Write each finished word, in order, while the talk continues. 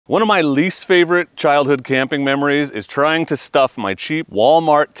One of my least favorite childhood camping memories is trying to stuff my cheap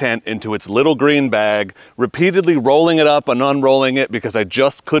Walmart tent into its little green bag, repeatedly rolling it up and unrolling it because I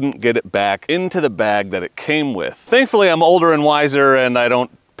just couldn't get it back into the bag that it came with. Thankfully, I'm older and wiser and I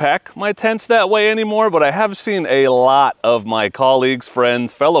don't pack my tents that way anymore, but I have seen a lot of my colleagues,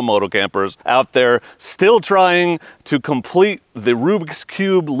 friends, fellow moto campers out there still trying to complete the Rubik's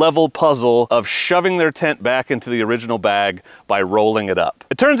Cube level puzzle of shoving their tent back into the original bag by rolling it up.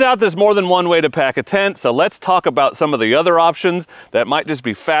 It turns out there's more than one way to pack a tent, so let's talk about some of the other options that might just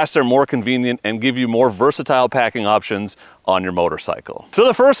be faster, more convenient, and give you more versatile packing options on your motorcycle. So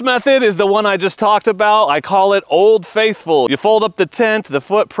the first method is the one I just talked about. I call it Old Faithful. You fold up the tent, the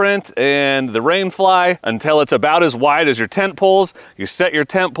footprint, and the rain fly until it's about as wide as your tent poles. You set your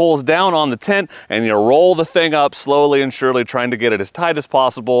tent poles down on the tent and you roll the thing up slowly and surely, trying to get it as tight as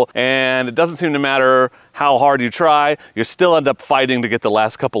possible. And it doesn't seem to matter how hard you try, you still end up fighting to get the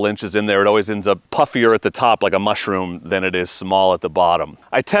last couple inches in there. It always ends up puffier at the top like a mushroom than it is small at the bottom.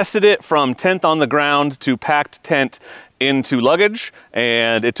 I tested it from tent on the ground to packed tent into luggage,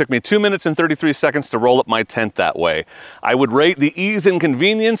 and it took me 2 minutes and 33 seconds to roll up my tent that way. I would rate the ease and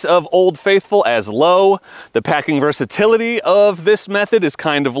convenience of Old Faithful as low. The packing versatility of this method is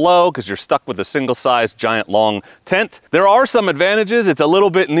kind of low because you're stuck with a single-sized giant long tent. There are some advantages. It's a little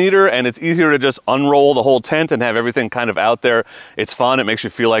bit neater and it's easier to just unroll the whole tent and have everything kind of out there. It's fun. It makes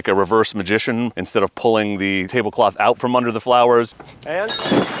you feel like a reverse magician instead of pulling the tablecloth out from under the flowers. And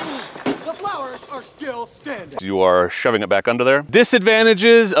the flowers are still standing. You are shoving it back under there.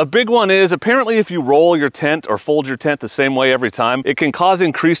 Disadvantages, a big one is apparently if you roll your tent or fold your tent the same way every time, it can cause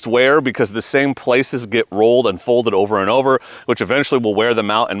increased wear because the same places get rolled and folded over and over, which eventually will wear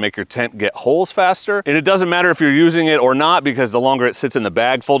them out and make your tent get holes faster. And it doesn't matter if you're using it or not, because the longer it sits in the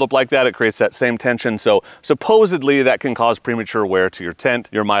bag fold up like that, it creates that same tension. So supposedly that can cause premature wear to your tent.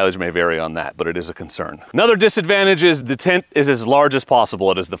 Your mileage may vary on that, but it is a concern. Another disadvantage is the tent is as large as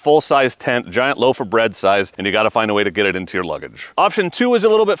possible. It is the full-size tent, giant loaf of bread size, and you got to find a way to get it into your luggage. Option 2 is a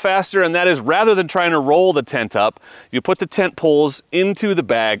little bit faster, and that is rather than trying to roll the tent up, you put the tent poles into the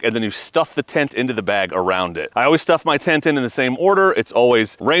bag and then you stuff the tent into the bag around it. I always stuff my tent in the same order. It's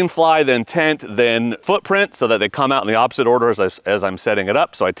always rain fly, then tent, then footprint, so that they come out in the opposite order as I'm setting it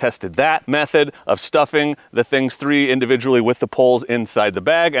up. So I tested that method of stuffing the things 3 individually with the poles inside the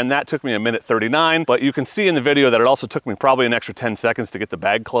bag, and that took me 1:39. But you can see in the video that it also took me probably an extra 10 seconds to get the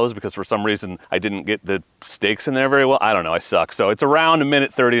bag closed because for some reason I didn't get the stakes in there very well. I don't know, I suck. So it's around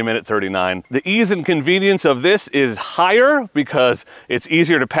 1:30, 1:39. The ease and convenience of this is higher because it's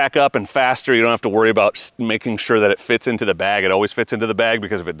easier to pack up and faster. You don't have to worry about making sure that it fits into the bag. It always fits into the bag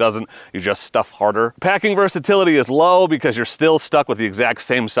because if it doesn't, you just stuff harder. Packing versatility is low because you're still stuck with the exact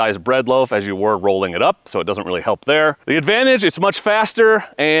same size bread loaf as you were rolling it up, so it doesn't really help there. The advantage, it's much faster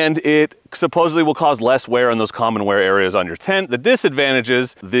and it supposedly will cause less wear in those common wear areas on your tent. The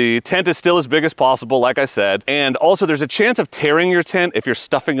disadvantages, the tent is still as big as possible, like I said, and also there's a chance of tearing your tent if you're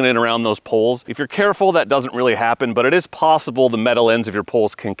stuffing it in around those poles. If you're careful, that doesn't really happen, but it is possible the metal ends of your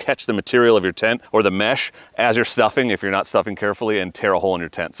poles can catch the material of your tent or the mesh as you're stuffing if you're not stuffing carefully and tear a hole in your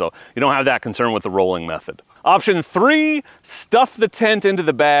tent. So you don't have that concern with the rolling method. Option 3, stuff the tent into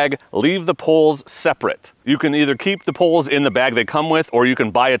the bag, leave the poles separate. You can either keep the poles in the bag they come with, or you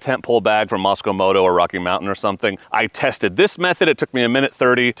can buy a tent pole bag from Moto or Rocky Mountain or something. I tested this method. It took me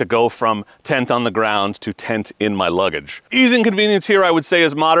 1:30 to go from tent on the ground to tent in my luggage. Ease and convenience here I would say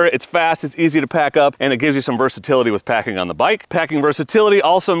is moderate. It's fast, it's easy to pack up, and it gives you some versatility with packing on the bike. Packing versatility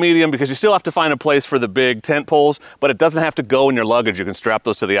also medium because you still have to find a place for the big tent poles, but it doesn't have to go in your luggage. You can strap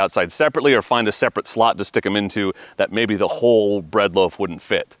those to the outside separately or find a separate slot to stick them into that maybe the whole bread loaf wouldn't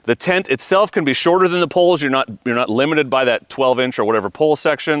fit. The tent itself can be shorter than the poles. You're not limited by that 12-inch or whatever pole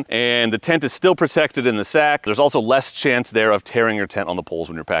section, and the tent is still protected in the sack. There's also less chance there of tearing your tent on the poles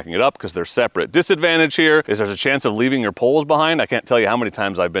when you're packing it up because they're separate. Disadvantage here is there's a chance of leaving your poles behind. I can't tell you how many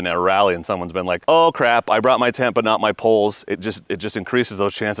times I've been at a rally and someone's been like, oh crap, I brought my tent but not my poles. It just increases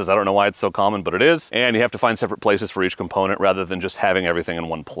those chances. I don't know why it's so common, but it is. And you have to find separate places for each component rather than just having everything in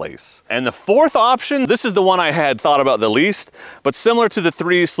one place. And the fourth option, this is the one I had thought about the least, but similar to the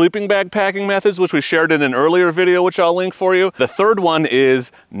 3 sleeping bag packing methods, which we shared in an earlier video, which I'll link for you. The third one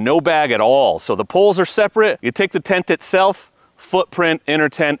is no bag at all. So the poles are separate. You take the tent itself, footprint, inner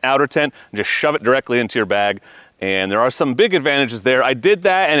tent, outer tent, and just shove it directly into your bag. And there are some big advantages there. I did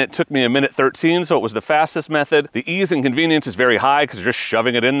that and it took me 1:13, so it was the fastest method. The ease and convenience is very high because you're just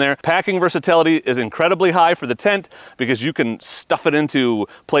shoving it in there. Packing versatility is incredibly high for the tent because you can stuff it into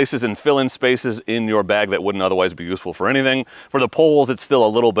places and fill in spaces in your bag that wouldn't otherwise be useful for anything. For the poles, it's still a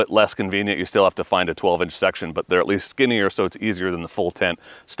little bit less convenient. You still have to find a 12-inch section, but they're at least skinnier, so it's easier than the full tent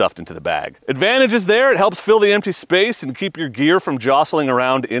stuffed into the bag. Advantages there, it helps fill the empty space and keep your gear from jostling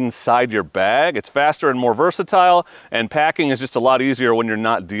around inside your bag. It's faster and more versatile, and packing is just a lot easier when you're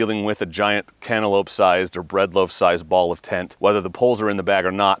not dealing with a giant cantaloupe-sized or bread loaf-sized ball of tent. Whether the poles are in the bag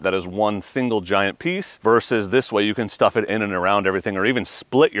or not, that is one single giant piece, versus this way you can stuff it in and around everything, or even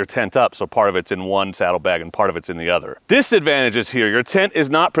split your tent up so part of it's in one saddlebag and part of it's in the other. Disadvantages here, your tent is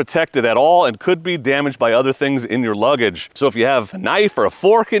not protected at all and could be damaged by other things in your luggage. So if you have a knife or a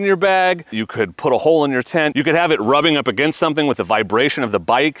fork in your bag, you could put a hole in your tent. You could have it rubbing up against something with the vibration of the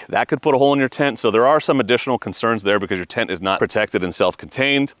bike. That could put a hole in your tent. So there are some additional concerns there because your tent is not protected and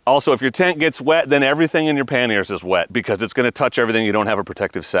self-contained. Also, if your tent gets wet, then everything in your panniers is wet because it's going to touch everything. You don't have a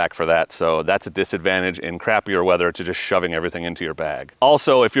protective sack for that. So that's a disadvantage in crappier weather to just shoving everything into your bag.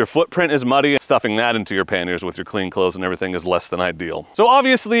 Also, if your footprint is muddy, stuffing that into your panniers with your clean clothes and everything is less than ideal. So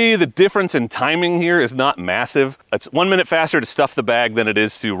obviously the difference in timing here is not massive. It's 1 minute faster to stuff the bag than it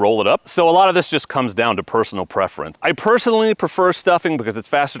is to roll it up. So a lot of this just comes down to personal preference. I personally prefer stuffing because it's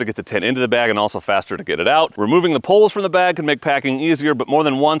faster to get the tent into the bag and also faster to get it out. Removing the poles from the bag can make packing easier, but more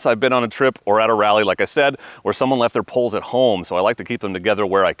than once I've been on a trip or at a rally, like I said, where someone left their poles at home. So I like to keep them together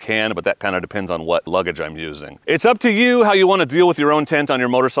where I can, but that kind of depends on what luggage I'm using. It's up to you how you want to deal with your own tent on your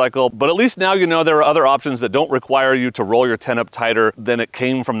motorcycle, but at least now you know there are other options that don't require you to roll your tent up tighter than it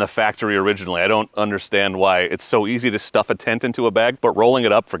came from the factory originally. I don't understand why it's so easy to stuff a tent into a bag, but rolling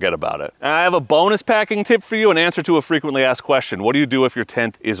it up, forget about it. And I have a bonus packing tip for you, an answer to a frequently asked question. What do you do if your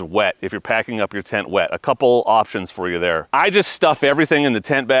tent is wet, if you're packing up your tent wet? A couple options for you there. I just stuff everything in the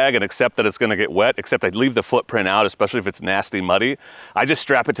tent bag and accept that it's gonna get wet, except I leave the footprint out, especially if it's nasty muddy. I just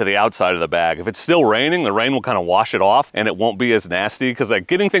strap it to the outside of the bag. If it's still raining, the rain will kind of wash it off and it won't be as nasty, because like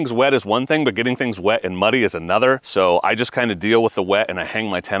getting things wet is one thing, but getting things wet and muddy is another. So I just kind of deal with the wet and I hang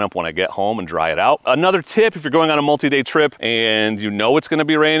my tent up when I get home and dry it out. Another tip, if you're going on a multi-day trip and you know it's gonna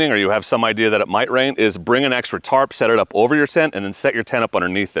be raining or you have some idea that it might rain, is bring an extra tarp, set it up over your tent, and then set your tent up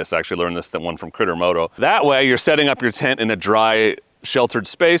underneath this. I actually learned this one from Moto. That way you're setting up your tent in a dry, sheltered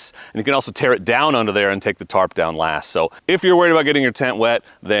space, and you can also tear it down under there and take the tarp down last. So if you're worried about getting your tent wet,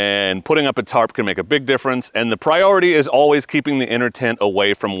 then putting up a tarp can make a big difference, and the priority is always keeping the inner tent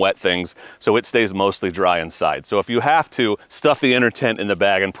away from wet things so it stays mostly dry inside. So if you have to, stuff the inner tent in the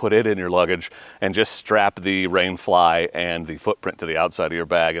bag and put it in your luggage and just strap the rain fly and the footprint to the outside of your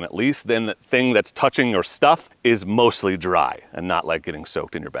bag, and at least then the thing that's touching your stuff is mostly dry and not like getting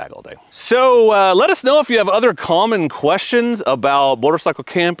soaked in your bag all day. So let us know if you have other common questions about motorcycle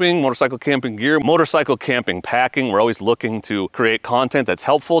camping gear, motorcycle camping packing. We're always looking to create content that's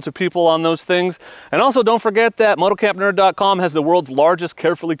helpful to people on those things. And also don't forget that motocampnerd.com has the world's largest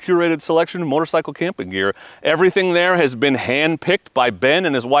carefully curated selection of motorcycle camping gear. Everything there has been hand-picked by Ben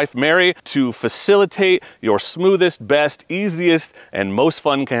and his wife Mary to facilitate your smoothest, best, easiest, and most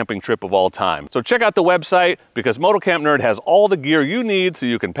fun camping trip of all time. So check out the website because Motocamp Nerd has all the gear you need so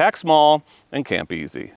you can pack small and camp easy.